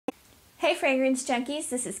Hey fragrance junkies,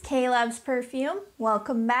 this is K Loves Perfume.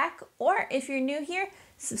 Welcome back, or if you're new here,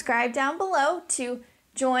 subscribe down below to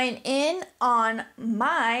join in on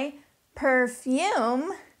my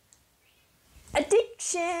perfume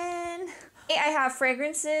addiction. I have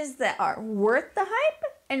fragrances that are worth the hype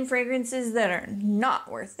and fragrances that are not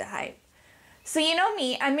worth the hype. So you know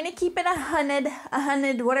me, I'm gonna keep it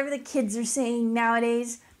 100, whatever the kids are saying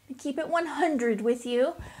nowadays. Keep it 100 with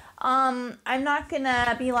you. I'm not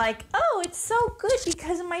gonna be like, oh, it's so good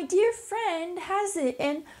because my dear friend has it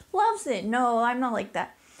and loves it. No, I'm not like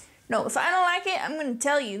that. No, if I don't like it, I'm gonna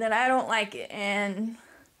tell you that I don't like it. And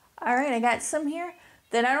all right, I got some here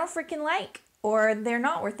that I don't freaking like, or they're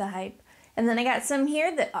not worth the hype. And then I got some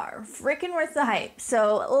here that are freaking worth the hype.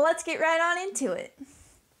 So let's get right on into it.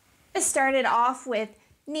 I started off with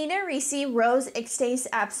Nina Ricci Rose Extase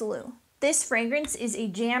Absolute. This fragrance is a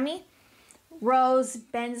jammy rose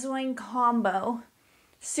benzoin combo.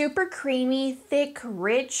 Super creamy, thick,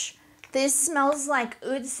 rich. This smells like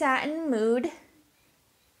Oud Satin Mood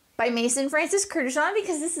by Maison Francis Kurkdjian,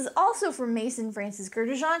 because this is also from Maison Francis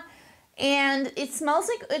Kurkdjian. And it smells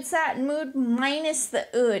like Oud Satin Mood minus the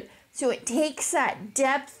oud. So it takes that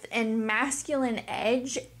depth and masculine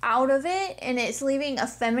edge out of it, and it's leaving a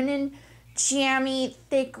feminine, jammy,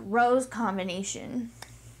 thick rose combination.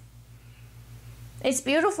 It's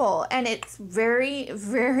beautiful, and it's very,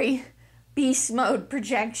 very beast mode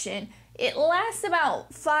projection. It lasts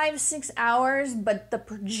about 5-6 hours, but the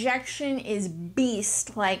projection is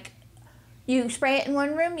beast. Like, you spray it in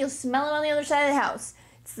one room, you'll smell it on the other side of the house.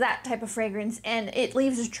 It's that type of fragrance, and it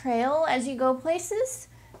leaves a trail as you go places.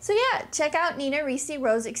 So yeah, check out Nina Ricci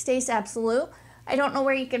Rose Extase Absolute. I don't know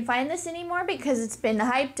where you can find this anymore because it's been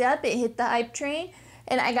hyped up. It hit the hype train,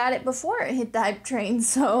 and I got it before it hit the hype train,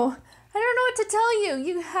 so I don't know what to tell you.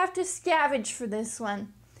 You have to scavenge for this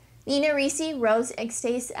one. Nina Ricci Rose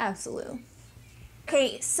Extase Absolute.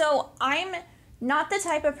 Okay, so I'm not the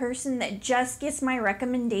type of person that just gets my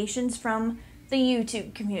recommendations from the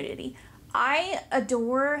YouTube community. I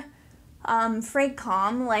adore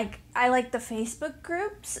Fragcom. Like, I like the Facebook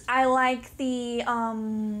groups. I like the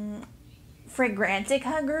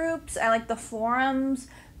Fragrantica groups. I like the forums,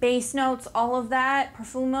 Base Notes, all of that,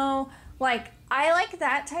 Profumo. Like, I like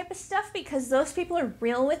that type of stuff because those people are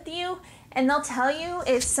real with you and they'll tell you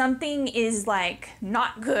if something is like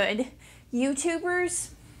not good.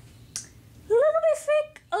 YouTubers, a little bit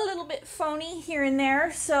fake, a little bit phony here and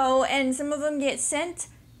there. So, and some of them get sent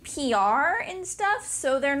PR and stuff,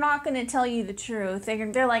 so they're not going to tell you the truth.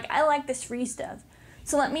 They're like, I like this free stuff,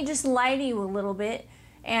 so let me just lie to you a little bit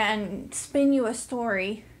and spin you a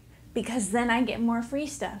story because then I get more free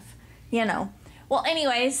stuff, you know. Well,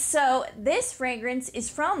 anyways, so this fragrance is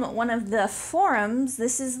from one of the forums.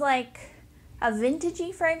 This is like a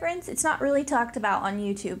vintagey fragrance. It's not really talked about on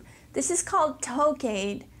YouTube. This is called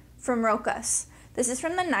Tokade from Rokas. This is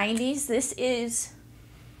from the 90s. This is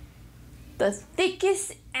the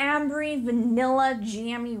thickest ambery vanilla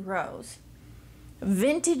jammy rose.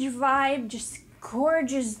 Vintage vibe, just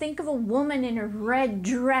gorgeous. Think of a woman in a red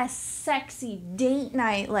dress, sexy date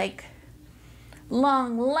night, like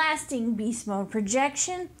long-lasting beast mode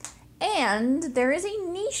projection. And there is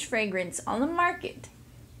a niche fragrance on the market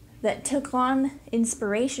that took on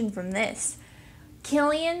inspiration from this.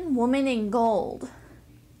 Killian Woman in Gold.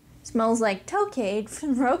 Smells like Tokade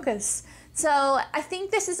from Rokas. So I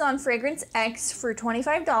think this is on Fragrance X for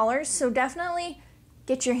 $25, so definitely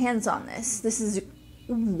get your hands on this. This is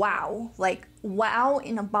wow, like wow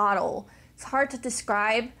in a bottle. It's hard to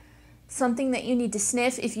describe. Something that you need to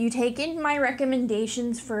sniff. If you take in my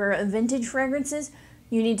recommendations for vintage fragrances,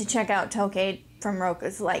 you need to check out Tokade from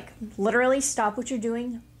Rokas. Like, literally stop what you're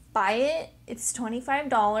doing, buy it. It's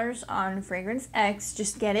 $25 on Fragrance X.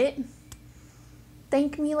 Just get it.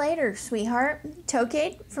 Thank me later, sweetheart.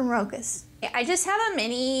 Tokade from Rokas. I just have a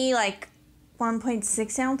mini, like,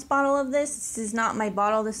 1.6 ounce bottle of this. This is not my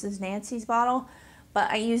bottle, this is Nancy's bottle,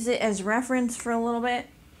 but I use it as reference for a little bit.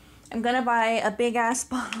 I'm gonna buy a big ass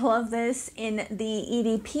bottle of this in the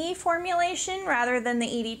EDP formulation rather than the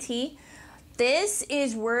EDT. This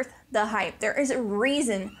is worth the hype. There is a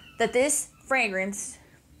reason that this fragrance,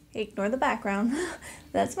 ignore the background,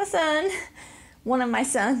 that's my son, one of my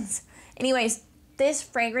sons. Anyways, this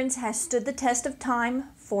fragrance has stood the test of time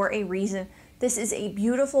for a reason. This is a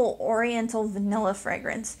beautiful oriental vanilla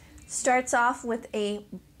fragrance. Starts off with a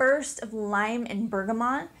burst of lime and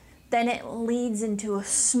bergamot. Then it leads into a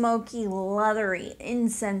smoky, leathery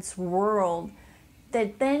incense world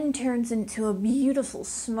that then turns into a beautiful,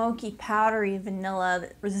 smoky, powdery vanilla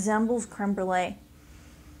that resembles creme brulee.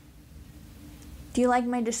 Do you like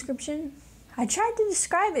my description? I tried to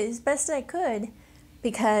describe it as best I could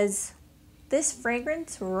because this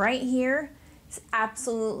fragrance right here is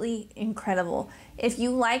absolutely incredible. If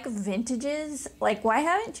you like vintages, like why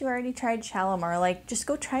haven't you already tried Shalimar? Like just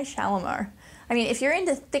go try Shalimar. I mean, if you're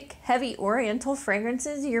into thick, heavy oriental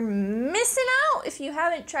fragrances, you're missing out if you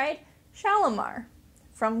haven't tried Shalimar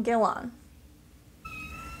from Guerlain.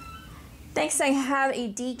 Next, I have a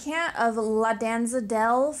decant of La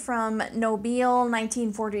Danzadelle from Nobile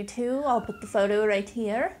 1942. I'll put the photo right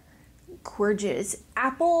here. Gorgeous.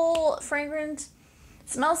 Apple fragrance.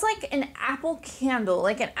 Smells like an apple candle,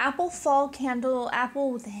 like an apple fall candle,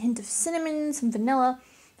 apple with a hint of cinnamon, some vanilla,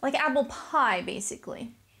 like apple pie,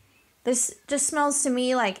 basically. This just smells to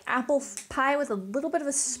me like apple pie with a little bit of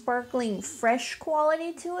a sparkling, fresh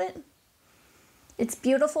quality to it. It's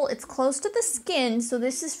beautiful. It's close to the skin, so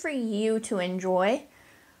this is for you to enjoy.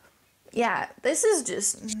 Yeah, this is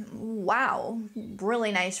just, wow,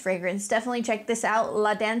 really nice fragrance. Definitely check this out.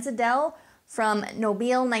 La Danzadelle from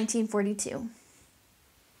Nobile 1942.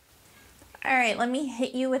 All right, let me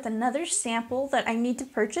hit you with another sample that I need to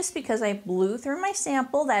purchase because I blew through my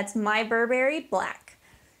sample. That's My Burberry Black.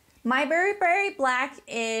 My Burberry Black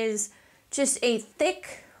is just a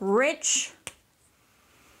thick, rich,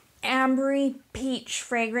 ambery peach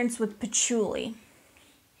fragrance with patchouli.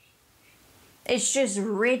 It's just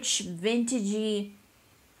rich, vintagey,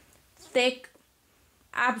 thick,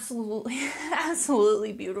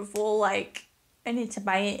 absolutely beautiful. Like, I need to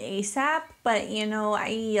buy it ASAP, but you know,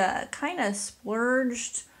 I kind of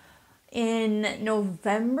splurged in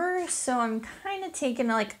November, so I'm kind of taking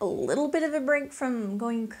like a little bit of a break from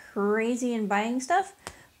going crazy and buying stuff.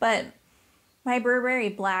 But My Burberry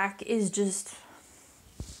Black is just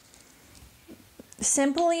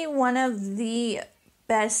simply one of the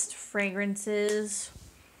best fragrances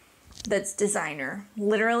that's designer.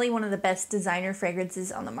 Literally one of the best designer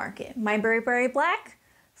fragrances on the market. My Burberry Black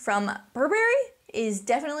from Burberry is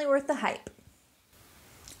definitely worth the hype.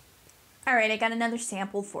 All right, I got another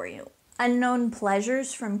sample for you. Unknown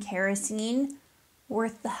Pleasures from Kerosene,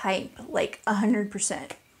 worth the hype, like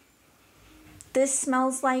 100%. This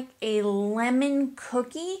smells like a lemon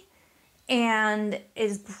cookie and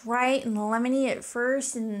is bright and lemony at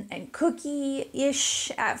first and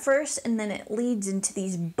cookie-ish at first, and then it leads into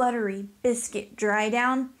these buttery biscuit dry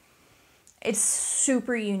down. It's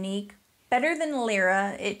super unique. Better than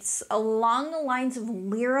Lyra. It's along the lines of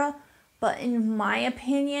Lyra, but in my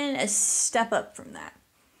opinion, a step up from that.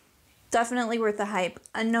 Definitely worth the hype.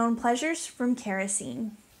 Unknown Pleasures from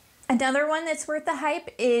Kerosene. Another one that's worth the hype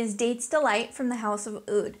is Dates Delight from the House of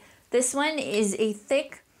Oud. This one is a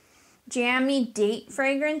thick, jammy date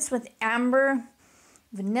fragrance with amber,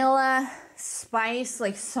 vanilla, spice,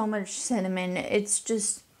 like so much cinnamon. It's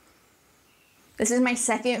just, this is my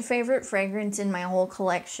second favorite fragrance in my whole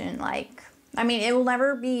collection. Like, I mean, it will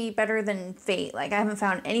never be better than Fate. Like, I haven't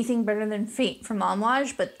found anything better than Fate from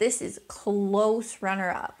Amouage, but this is close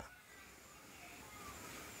runner-up.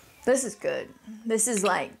 This is good. This is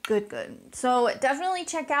like good. So definitely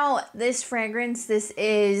check out this fragrance. This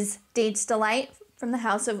is Dates Delight from the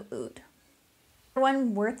House of Oud.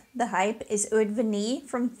 One worth the hype is Oud Vanille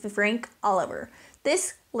from Frank Oliver.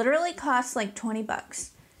 This literally costs like 20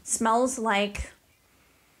 bucks. Smells like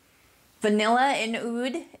vanilla and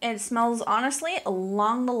oud. And it smells honestly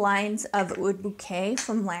along the lines of Oud Bouquet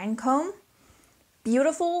from Lancome.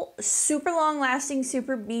 Beautiful, super long lasting,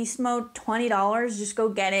 super beast mode, $20. Just go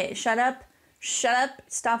get it. Shut up,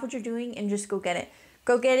 stop what you're doing and just go get it.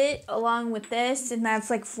 Go get it along with this, and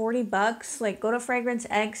that's like 40 bucks. Like, go to Fragrance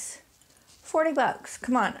X, 40 bucks.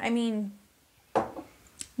 Come on, I mean,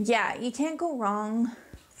 yeah, you can't go wrong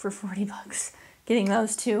for 40 bucks getting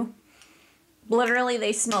those two. Literally,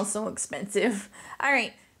 they smell so expensive. All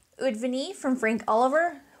right, Oud Vanille from Frank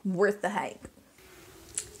Oliver, worth the hype.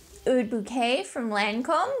 Oud Bouquet from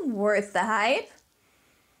Lancome, worth the hype.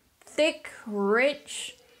 Thick,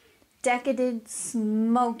 rich, decadent,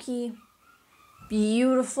 smoky,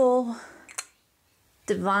 beautiful,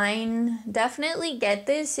 divine. Definitely get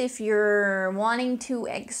this if you're wanting to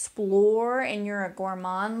explore and you're a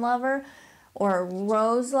gourmand lover or a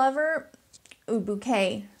rose lover. Oud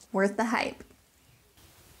Bouquet, worth the hype.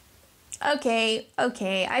 Okay,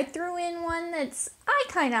 I threw in one that's I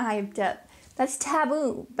kind of hyped up. That's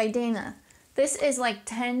Taboo by Dana. This is like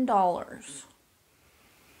 $10.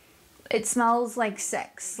 It smells like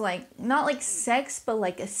sex. Like, not like sex, but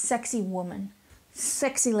like a sexy woman.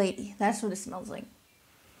 Sexy lady. That's what it smells like.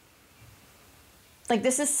 Like,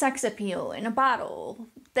 this is sex appeal in a bottle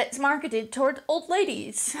that's marketed toward old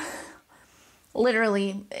ladies.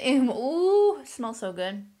 Literally. Ooh, it smells so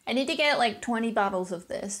good. I need to get like 20 bottles of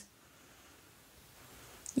this.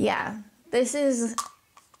 Yeah, this is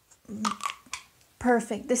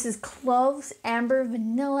Perfect. This is cloves, amber,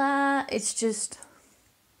 vanilla. It's just,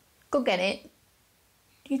 go get it.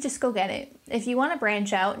 You just go get it. If you want to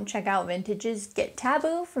branch out and check out vintages, get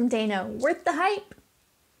Taboo from Dana. Worth the hype.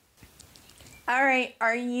 All right,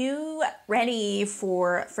 are you ready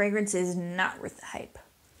for fragrances not worth the hype?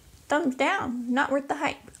 Thumbs down, not worth the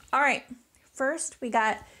hype. All right, first we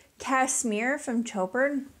got Cashmere from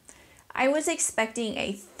Chopard. I was expecting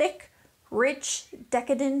a thick, rich,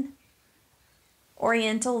 decadent,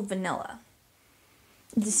 oriental vanilla.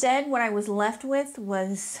 Instead, what I was left with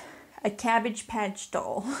was a Cabbage Patch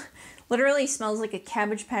doll. Literally smells like a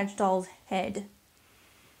Cabbage Patch doll's head.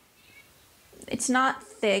 It's not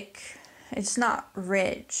thick. It's not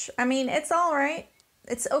rich. I mean, it's all right.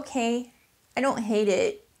 It's okay. I don't hate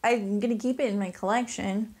it. I'm gonna keep it in my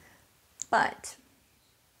collection, but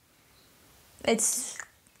it's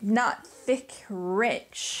not thick,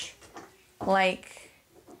 rich. Like,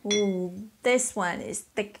 ooh, this one is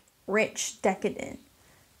thick, rich, decadent.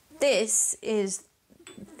 This is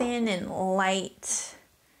thin and light.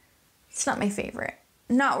 It's not my favorite.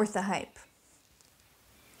 Not worth the hype.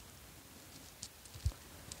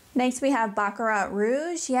 Next we have Baccarat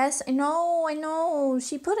Rouge. Yes, I know.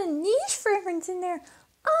 She put a niche fragrance in there.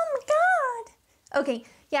 Oh my god. Okay,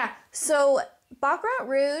 yeah, so Baccarat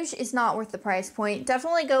Rouge is not worth the price point.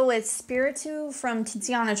 Definitely go with Spiritu from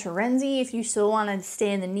Tiziana Terenzi if you still want to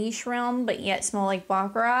stay in the niche realm but yet smell like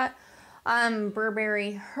Baccarat.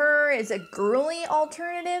 Burberry Her is a girly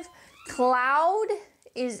alternative. Cloud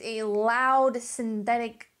is a loud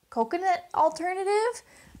synthetic coconut alternative.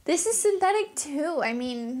 This is synthetic too. I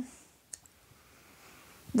mean,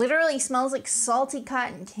 literally smells like salty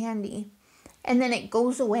cotton candy. And then it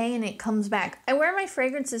goes away and it comes back. I wear my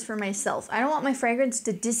fragrances for myself. I don't want my fragrance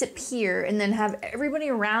to disappear and then have everybody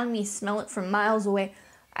around me smell it from miles away.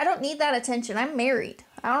 I don't need that attention. I'm married.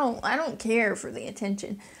 I don't care for the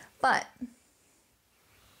attention. But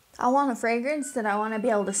I want a fragrance that I want to be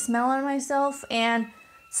able to smell on myself. And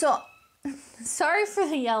so, sorry for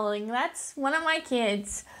the yelling. That's one of my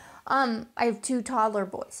kids. I have 2 toddler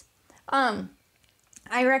boys.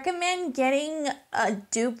 I recommend getting a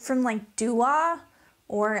dupe from like Dua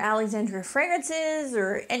or Alexandria Fragrances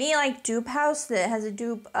or any like dupe house that has a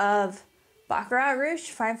dupe of Baccarat Rouge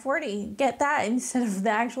 540. Get that instead of the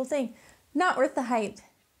actual thing. Not worth the hype.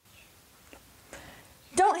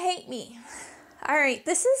 Don't hate me. Alright,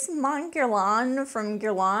 this is Mon Guerlain from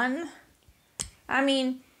Guerlain. I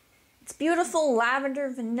mean, it's beautiful lavender,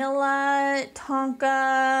 vanilla,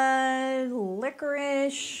 tonka,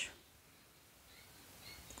 licorice.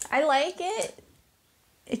 I like it.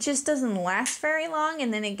 It just doesn't last very long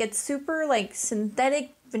and then it gets super like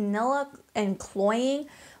synthetic vanilla and cloying.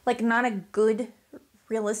 Like not a good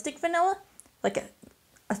realistic vanilla. Like a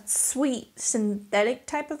sweet synthetic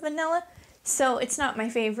type of vanilla. So it's not my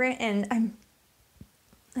favorite and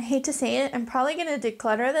I hate to say it, I'm probably going to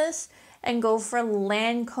declutter this and go for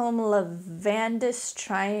Lancome Lavandis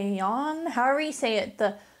Tryon. However you say it,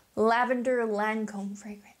 the lavender Lancome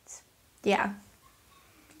fragrance. Yeah.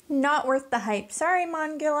 Not worth the hype. Sorry,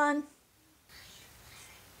 Mon Guerlain.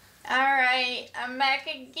 Alright, I'm back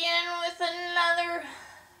again with another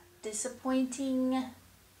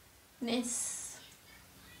disappointingness.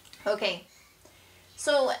 Okay,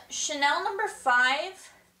 so Chanel number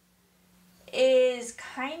 5 is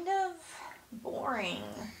kind of boring.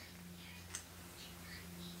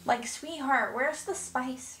 Like, sweetheart, where's the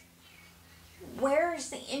spice? Where's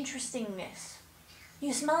the interestingness?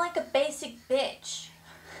 You smell like a basic bitch.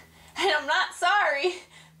 And I'm not sorry,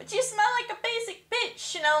 but you smell like a basic bitch,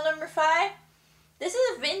 Chanel number 5. This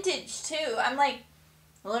is a vintage too. I'm like,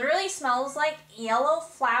 literally smells like yellow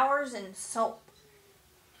flowers and soap.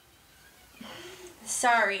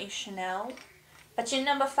 Sorry, Chanel, but you're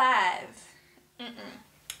number 5.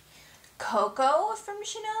 Cocoa from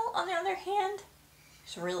Chanel, on the other hand,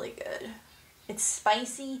 is really good. It's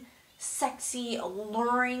spicy, sexy,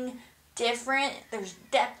 alluring, different. There's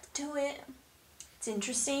depth to it. It's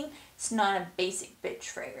interesting. It's not a basic bitch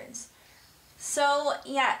fragrance. So,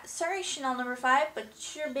 yeah, sorry Chanel number 5,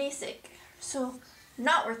 but you're basic. So,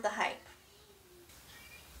 not worth the hype.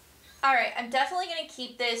 Alright, I'm definitely going to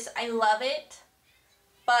keep this. I love it.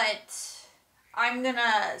 But I'm going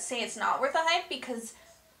to say it's not worth the hype because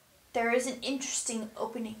there is an interesting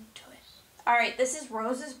opening to it. Alright, this is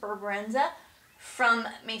Roses Berberenza from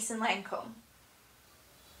Maison Lancome.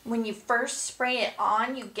 When you first spray it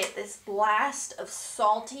on, you get this blast of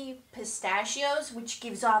salty pistachios, which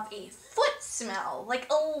gives off a foot smell. Like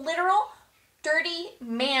a literal dirty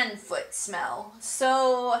man foot smell.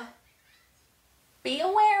 So be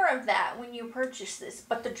aware of that when you purchase this.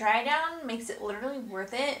 But the dry down makes it literally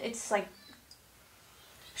worth it. It's like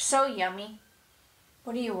So yummy.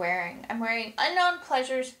 What are you wearing? I'm wearing Unknown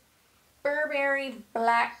Pleasures Burberry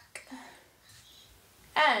Black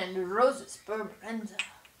and Roses Burberenza.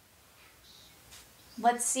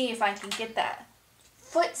 Let's see if I can get that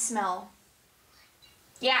foot smell.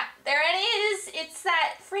 Yeah, there it is. It's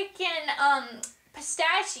that freaking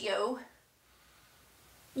pistachio.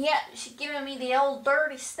 Yeah, she's giving me the old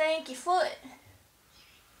dirty stanky foot.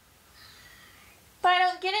 But I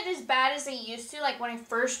don't get it as bad as I used to. Like when I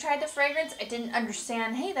first tried the fragrance, I didn't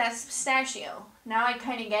understand, hey, that's pistachio. Now I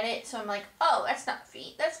kind of get it, so I'm like, oh, that's not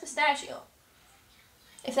feet, that's pistachio.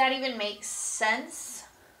 If that even makes sense.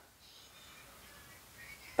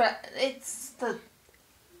 But it's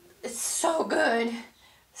so good.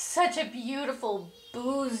 Such a beautiful,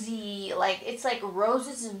 boozy, like, it's like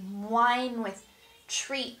roses and wine with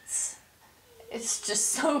treats. It's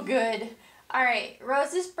just so good. Alright,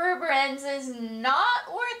 Roses Burberenza is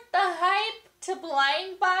not worth the hype to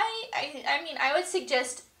blind buy. I mean, I would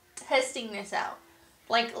suggest testing this out.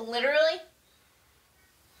 Like, literally.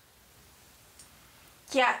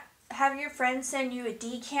 Yeah, have your friends send you a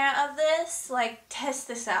decant of this. Like, test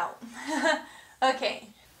this out. Okay.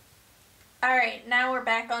 Alright, now we're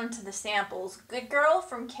back onto the samples. Good Girl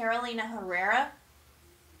from Carolina Herrera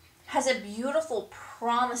has a beautiful,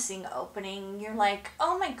 promising opening. You're like,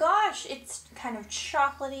 oh my gosh, it's kind of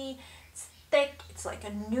chocolatey, it's thick, it's like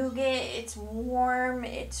a nougat, it's warm,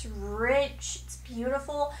 it's rich, it's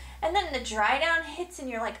beautiful. And then the dry down hits and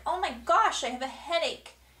you're like, oh my gosh, I have a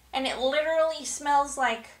headache. And it literally smells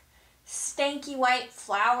like stanky white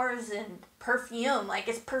flowers and perfume, like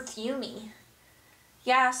it's perfumey.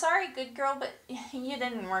 Yeah, sorry, Good Girl, but you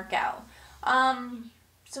didn't work out.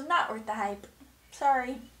 So not worth the hype.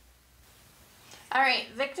 Sorry. Alright,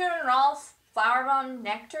 Viktor and Rolf Flower Bomb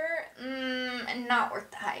Nectar, not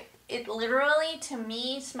worth the hype. It literally, to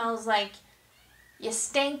me, smells like you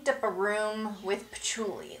stanked up a room with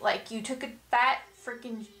patchouli. Like, you took a fat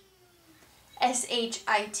freaking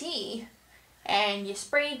SHIT and you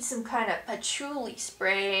sprayed some kind of patchouli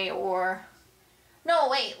spray or... No,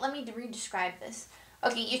 wait, let me re-describe this.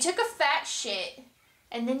 Okay, you took a fat shit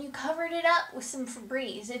and then you covered it up with some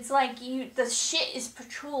Febreze. It's like the shit is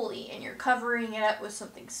patchouli and you're covering it up with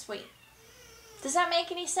something sweet. Does that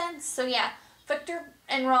make any sense? So yeah, Viktor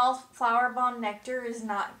and Rolf Flower Bomb Nectar is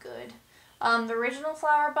not good. The original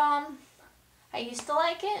Flower Bomb, I used to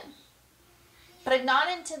like it, but I'm not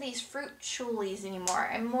into these fruit choulis anymore.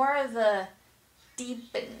 I'm more of a deep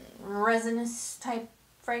and resinous type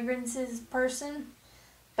fragrances person,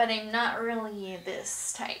 but I'm not really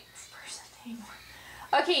this type of person anymore.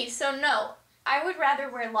 Okay, so no, I would rather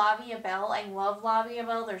wear La Vie Belle. I love La Vie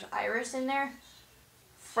Belle. There's iris in there.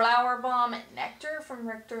 Flower Bomb Nectar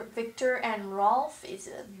from Viktor and Rolf is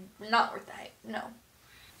not worth the hype. No.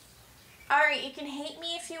 Alright, you can hate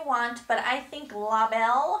me if you want, but I think La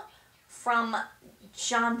Belle from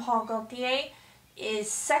Jean Paul Gaultier is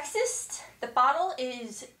sexist. The bottle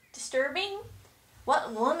is disturbing.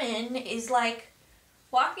 What woman is like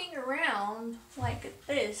walking around like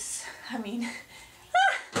this? I mean...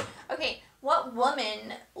 Okay, what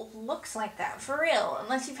woman looks like that, for real?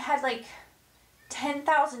 Unless you've had like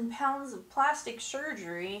 10,000 pounds of plastic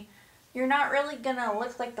surgery, you're not really gonna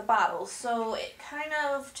look like the bottle. So it kind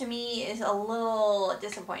of, to me, is a little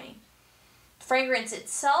disappointing. The fragrance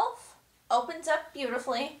itself opens up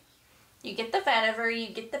beautifully. You get the vetiver,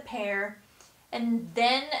 you get the pear, and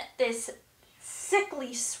then this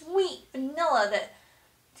sickly sweet vanilla that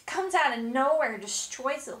comes out of nowhere,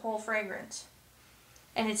 destroys the whole fragrance.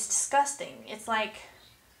 And it's disgusting. It's like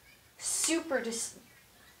super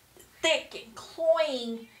thick and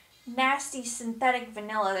cloying, nasty synthetic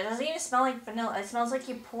vanilla that doesn't even smell like vanilla. It smells like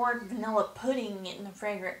you poured vanilla pudding in the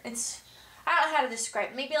fragrance. It's, I don't know how to describe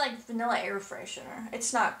it. Maybe like vanilla air freshener.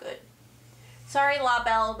 It's not good. Sorry, La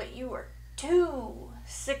Belle, but you were too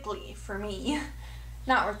sickly for me.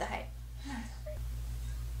 Not worth the hype.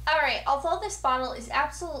 Alright, although this bottle is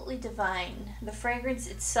absolutely divine, the fragrance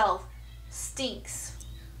itself stinks.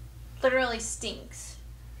 Literally stinks.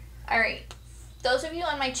 Alright, those of you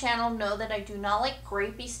on my channel know that I do not like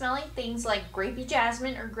grapey smelling things like grapey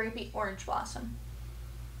jasmine or grapey orange blossom.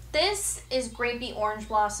 This is grapey orange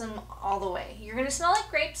blossom all the way. You're going to smell like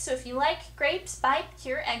grapes, so if you like grapes, buy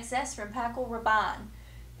Pure Excess from Paco Rabanne.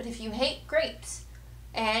 But if you hate grapes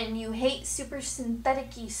and you hate super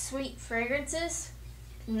synthetic-y sweet fragrances,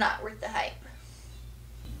 not worth the hype.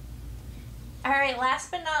 Alright, last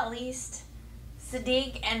but not least,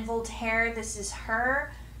 Zadig and Voltaire. This is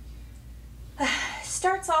her.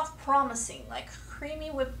 Starts off promising, like creamy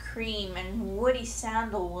whipped cream and woody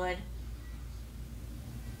sandalwood.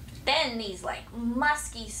 then these like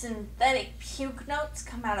musky synthetic puke notes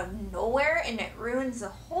come out of nowhere and it ruins the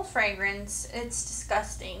whole fragrance. It's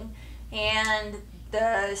disgusting. And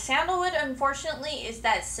the sandalwood, unfortunately, is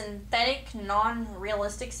that synthetic,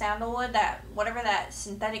 non-realistic sandalwood, that whatever that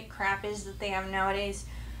synthetic crap is that they have nowadays.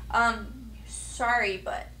 Sorry,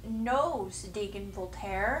 but no, Deacon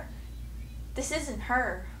Voltaire. This isn't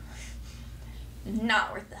her.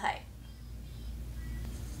 Not worth the hype.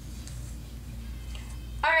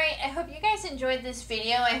 Alright, I hope you guys enjoyed this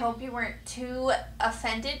video. I hope you weren't too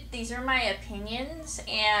offended. These are my opinions,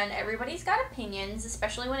 and everybody's got opinions,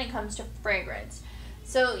 especially when it comes to fragrance.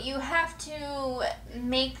 So you have to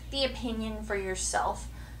make the opinion for yourself.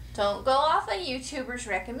 Don't go off a YouTuber's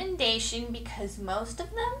recommendation, because most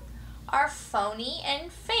of them are phony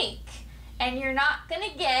and fake. And you're not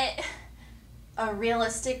gonna get a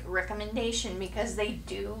realistic recommendation, because they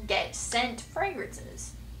do get sent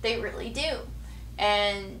fragrances. They really do.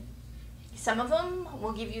 And some of them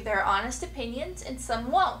will give you their honest opinions and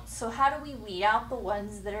some won't. So how do we weed out the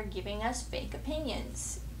ones that are giving us fake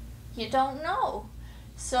opinions? You don't know.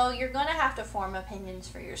 So you're going to have to form opinions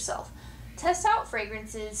for yourself. Test out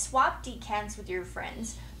fragrances, swap decants with your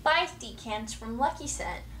friends, buy decants from Lucky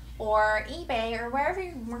Scent or eBay or wherever,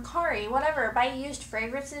 Mercari, whatever. Buy used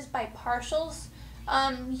fragrances, buy partials.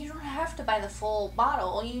 You don't have to buy the full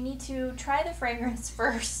bottle. You need to try the fragrance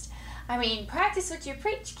first. I mean, practice what you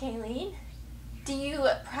preach, Kayleen. Do you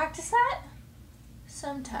practice that?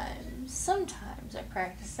 Sometimes I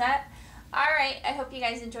practice that. Alright, I hope you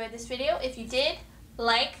guys enjoyed this video. If you did,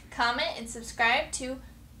 like, comment, and subscribe to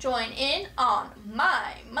join in on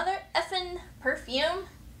my mother effing perfume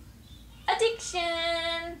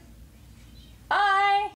addiction. Bye!